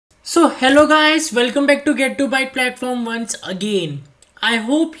So hello guys, welcome back to Gettobyte platform once again. I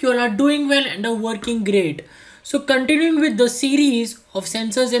hope you all are doing well and are working great. So continuing with the series of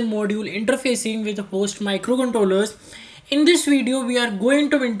sensors and module interfacing with host microcontrollers, in this video we are going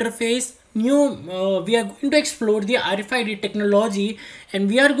to explore the RFID technology, and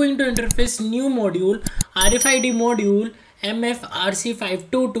we are going to interface new module, RFID module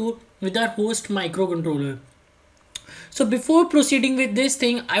MFRC522 with our host microcontroller. So before proceeding with this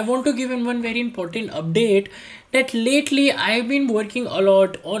thing, I want to give in one very important update that lately I've been working a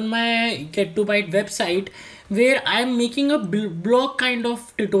lot on my Gettobyte website, where I'm making a blog kind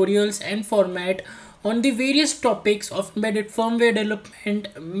of tutorials and format on the various topics of embedded firmware development,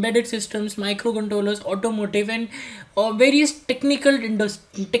 embedded systems, microcontrollers, automotive, and various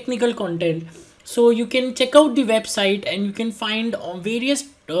technical content. So you can check out the website and you can find various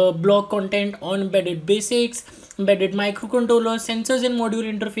blog content on embedded basics, embedded microcontrollers, sensors and module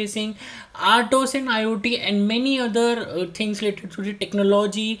interfacing, RTOS and IoT, and many other things related to the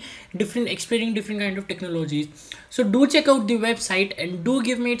technology, explaining different kind of technologies. So do check out the website and do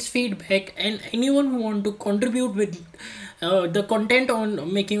give me its feedback, and anyone who want to contribute with the content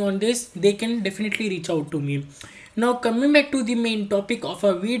on making on this, they can definitely reach out to me. Now coming back to the main topic of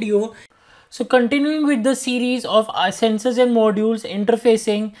our video. So continuing with the series of our sensors and modules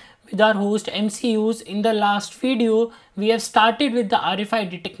interfacing with our host MCUs, in the last video we have started with the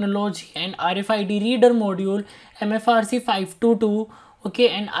RFID technology and RFID reader module MFRC522. Okay,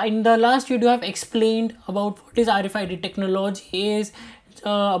 and in the last video I have explained about what is RFID technology is,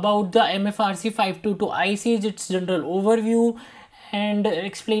 about the MFRC522 ICs, its general overview, and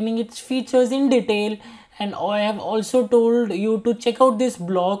explaining its features in detail. And I have also told you to check out this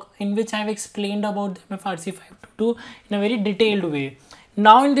blog in which I have explained about the MFRC522 in a very detailed way.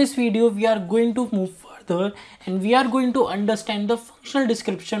 Now in this video we are going to move further and we are going to understand the functional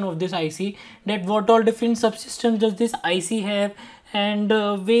description of this IC, that what all different subsystems does this IC have, and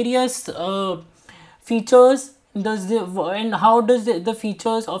various features and how does the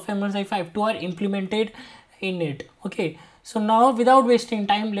features of MFRC522 are implemented in it. Okay. So now without wasting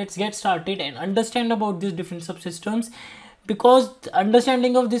time, let's get started and understand about these different subsystems, because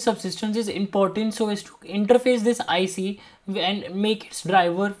understanding of these subsystems is important so as to interface this IC and make its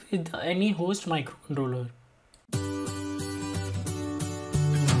driver with any host microcontroller.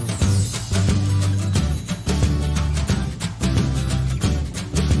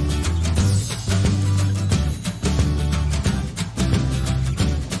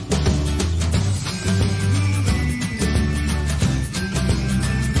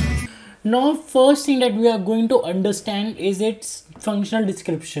 Now first thing that we are going to understand is its functional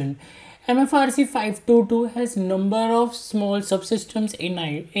description. MFRC522 has number of small subsystems in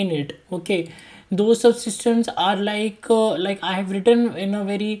it. Okay, those subsystems are like I have written in a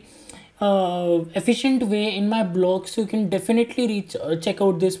very efficient way in my blog, so you can definitely check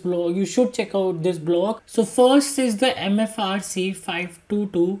out this blog. You should check out this blog. So first is the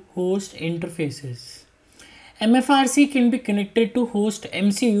MFRC522 host interfaces. MFRC can be connected to host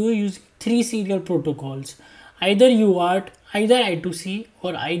MCU using 3 serial protocols, either UART, either I2C,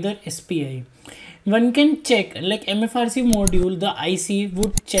 or either SPI. One can check, like MFRC module, the IC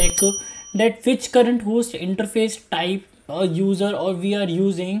would check that which current host interface type or user or we are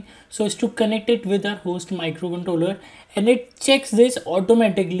using so as to connect it with our host microcontroller, and it checks this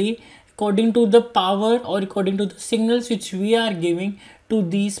automatically according to the power or according to the signals which we are giving to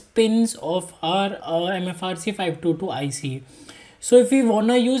these pins of our MFRC522 IC. So if we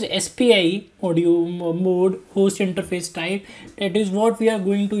wanna use SPI mode host interface type, that is what we are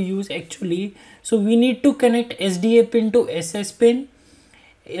going to use actually. So we need to connect SDA pin to SS pin.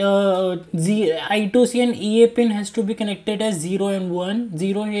 I2C and EA pin has to be connected as 0 and 1.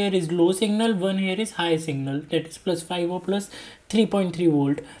 0 here is low signal, 1 here is high signal, that is +5 or +3.3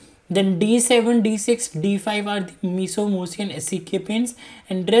 volt. Then D7, D6, D5 are the MISO, MOSI and SCK pins,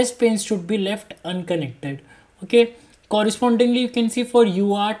 and rest pins should be left unconnected. Okay. Correspondingly, you can see for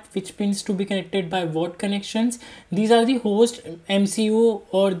UART which pins to be connected by what connections. These are the host MCU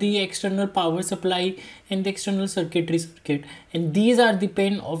or the external power supply and the external circuit, and these are the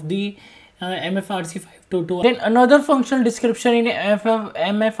pin of the MFRC522. Then another functional description in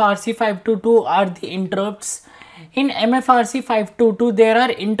MFRC522 are the interrupts. In MFRC522 there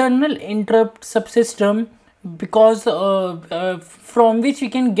are internal interrupt subsystem, because from which we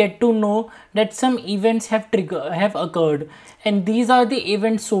can get to know that some events have occurred, and these are the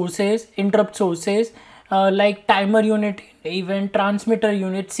event sources, interrupt sources, like timer unit, event transmitter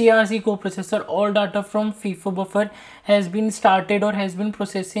unit, CRC coprocessor, all data from FIFO buffer has been started or has been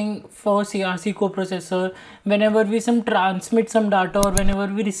processing for CRC coprocessor. Whenever we transmit some data or whenever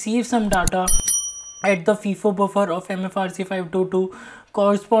we receive some data at the FIFO buffer of MFRC522,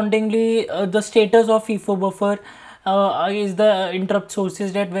 correspondingly the status of FIFO buffer is the interrupt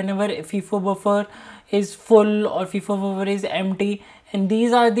sources, that whenever FIFO buffer is full or FIFO buffer is empty, and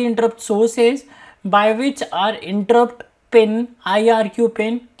these are the interrupt sources by which our interrupt pin, IRQ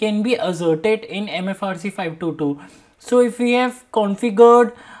pin, can be asserted in MFRC522. So if we have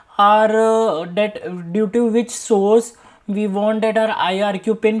configured our that due to which source we want that our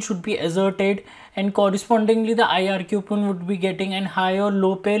IRQ pin should be asserted, and correspondingly the IRQ pin would be getting an high or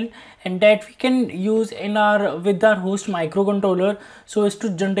low pin, and that we can use in our with our host microcontroller so as to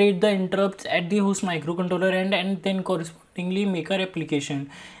generate the interrupts at the host microcontroller end, and then correspondingly make our application.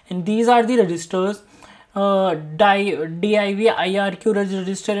 And these are the registers. DIV IRQ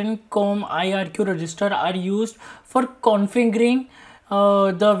register and COM IRQ register are used for configuring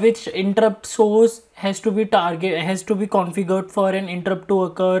the which interrupt source has to be configured for an interrupt to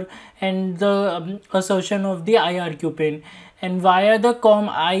occur, and the assertion of the IRQ pin. And via the COM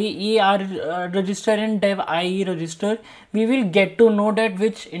IER register and DEV IE register, we will get to know that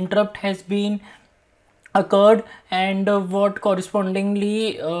which interrupt has been occurred and what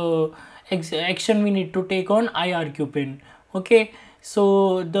correspondingly action we need to take on IRQ pin. Okay,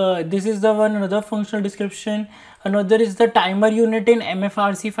 so this is the one another functional description. Another is the timer unit in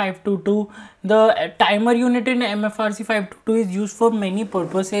MFRC522. The timer unit in MFRC522 is used for many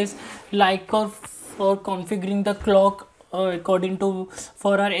purposes, like for configuring the clock according to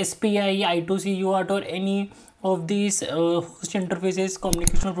for our SPI, I2C, UART, or any of these host interfaces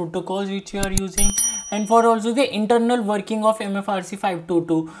communication protocols which you are using, and for also the internal working of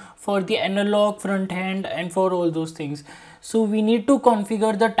MFRC522 for the analog front end and for all those things. So we need to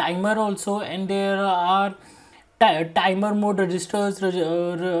configure the timer also, and there are timer mode registers,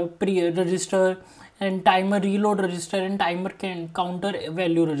 register, and timer reload register, and timer counter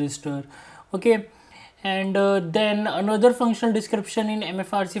value register. Okay, and then another functional description in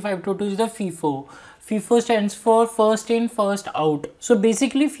MFRC522 is the FIFO. FIFO stands for first in first out. So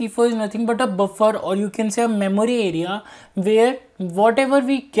basically FIFO is nothing but a buffer, or you can say a memory area, where whatever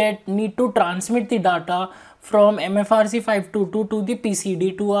we need to transmit the data from MFRC522 to the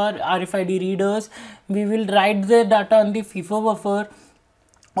PCD to our RFID readers, we will write the data on the FIFO buffer,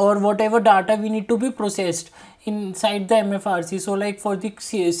 or whatever data we need to be processed inside the MFRC. So like for the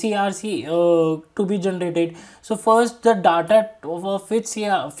CRC to be generated, so first the data of which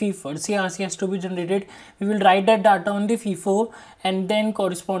CRC has to be generated, we will write that data on the FIFO, and then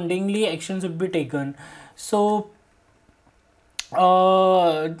correspondingly actions will be taken. So these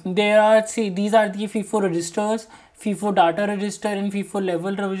are the FIFO registers: FIFO data register and FIFO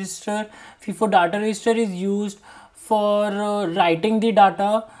level register. FIFO data register is used for writing the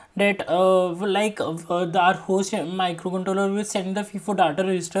data that our host microcontroller will send the FIFO data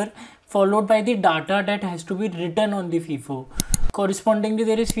register, followed by the data that has to be written on the FIFO. Correspondingly,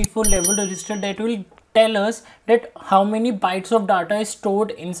 there is FIFO level register that will tell us that how many bytes of data is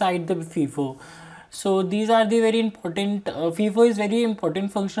stored inside the FIFO. So these are the very important FIFO is very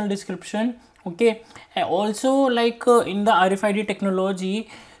important functional description. Okay, also like in the RFID technology,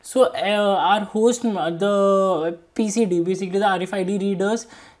 so our host, the PCD, basically the RFID readers,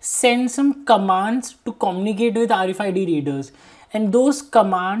 send some commands to communicate with RFID readers, and those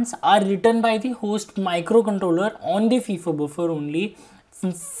commands are written by the host microcontroller on the FIFO buffer only,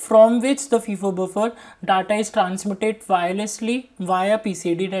 from which the FIFO buffer data is transmitted wirelessly via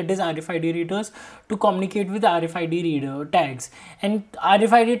PCD, that is RFID readers, to communicate with RFID reader tags. And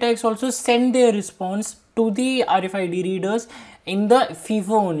RFID tags also send their response to the RFID readers in the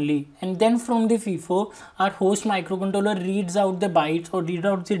FIFO only, and then from the FIFO our host microcontroller reads out the bytes or read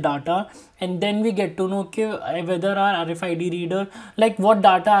out the data, and then we get to know whether our RFID reader, like what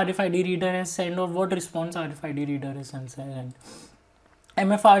data RFID reader has sent or what response RFID reader has sent.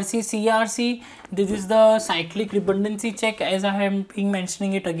 MFRC CRC, this is the cyclic redundancy check, as I have been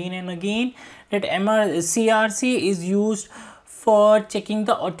mentioning it again and again, that CRC is used for checking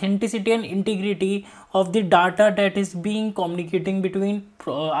the authenticity and integrity of the data that is being communicating between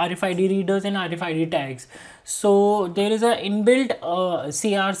RFID readers and RFID tags. So there is a inbuilt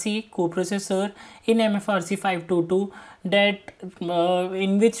CRC coprocessor in MFRC522 that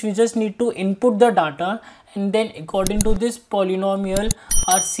in which we just need to input the data, and then according to this polynomial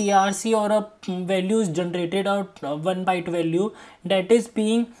our CRC or a value is generated out, 1 byte value that is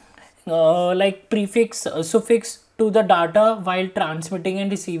being like suffix to the data while transmitting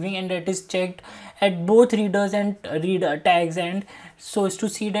and receiving, and that is checked at both readers and reader tags end, so as to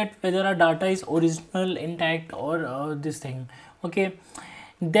see that whether our data is original, intact, or this thing. Okay,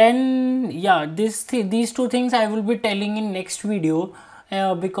 then yeah, these two things I will be telling in next video,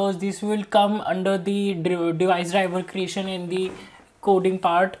 because this will come under the device driver creation and the coding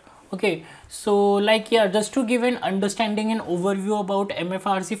part. Okay, so like yeah, just to give an understanding and overview about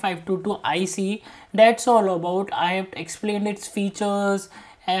MFRC522 IC, that's all about. I have explained its features,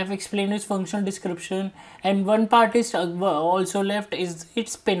 I have explained its functional description, and one part is also left is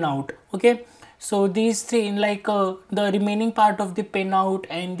its pinout. Okay, so these three, like the remaining part of the pinout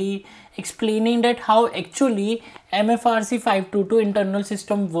and the explaining that how actually MFRC522 internal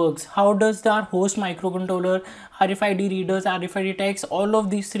system works, how does the host microcontroller, RFID readers, RFID tags, all of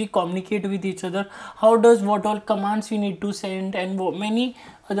these three communicate with each other, how does what all commands we need to send, and many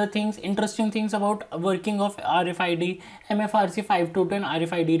other things, interesting things about working of RFID, MFRC522 and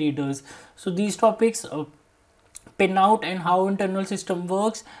RFID readers. So these topics, pinout and how internal system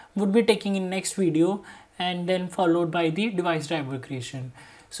works, would be taking in next video, and then followed by the device driver creation.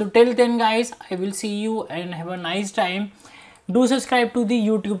 So till then guys, I will see you and have a nice time. Do subscribe to the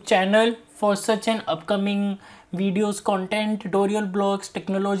YouTube channel for such an upcoming videos, content, tutorial blogs,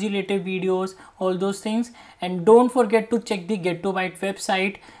 technology related videos, all those things. And don't forget to check the Gettobyte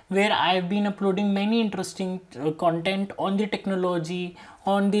website, where I have been uploading many interesting content on the technology,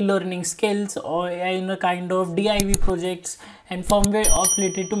 on the learning skills, or in a kind of DIY projects and firmware of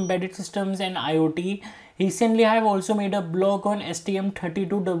related to embedded systems and IoT. Recently, I have also made a blog on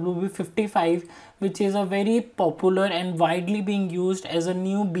STM32WB55, which is a very popular and widely being used as a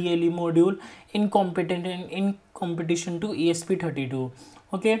new BLE module in competition to ESP32.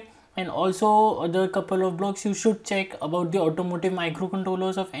 Okay, and also other couple of blogs you should check about the automotive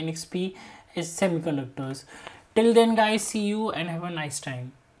microcontrollers of NXP as semiconductors. Till then guys, see you and have a nice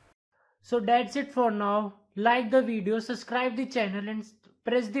time. So that's it for now. Like the video, subscribe the channel and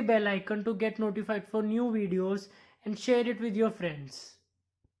press the bell icon to get notified for new videos, and share it with your friends.